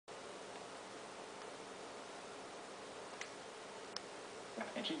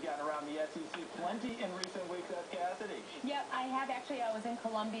And she's gotten around the SEC plenty in recent weeks, Cassidy. Yep, I have actually. I was in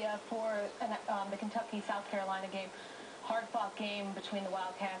Columbia for the Kentucky-South Carolina game. Hard-fought game between the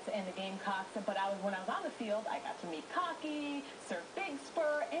Wildcats and the Gamecocks. But when I was on the field, I got to meet Cocky, Sir Big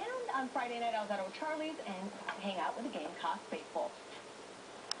Spur, and on Friday night I was at O'Charlie's and hang out with the Gamecock faithful.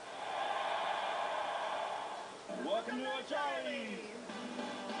 Welcome to O'Charlie's.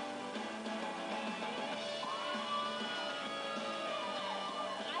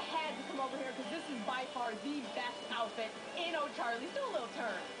 Over here because this is by far the best outfit in O'Charlie's. Do a little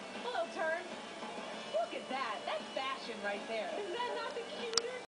turn. A little turn. Look at that. That's fashion right there. Is that not the cutest?